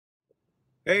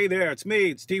Hey there, it's me,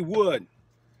 it's T Wood.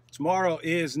 Tomorrow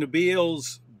is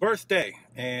Nabeel's birthday,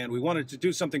 and we wanted to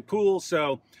do something cool,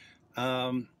 so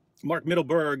Mark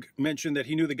Mittelberg mentioned that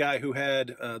he knew the guy who had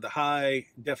the high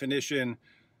definition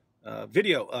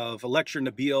video of a lecture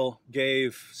Nabeel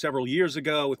gave several years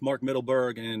ago with Mark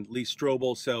Mittelberg and Lee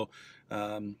Strobel, so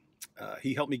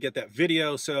he helped me get that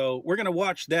video. So we're going to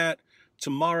watch that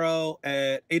tomorrow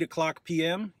at 8 o'clock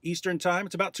p.m. Eastern time.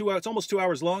 It's about 2 hours, it's almost 2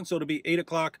 hours long, so it'll be 8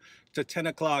 o'clock to 10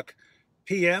 o'clock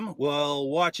p.m. We'll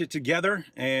watch it together,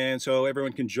 and so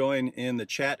everyone can join in the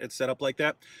chat. It's set up like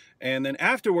that. And then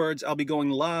afterwards, I'll be going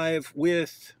live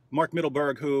with Mark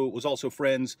Mittelberg, who was also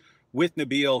friends with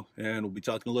Nabeel, and we'll be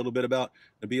talking a little bit about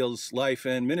Nabeel's life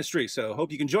and ministry. So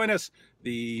hope you can join us.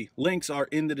 The links are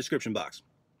in the description box.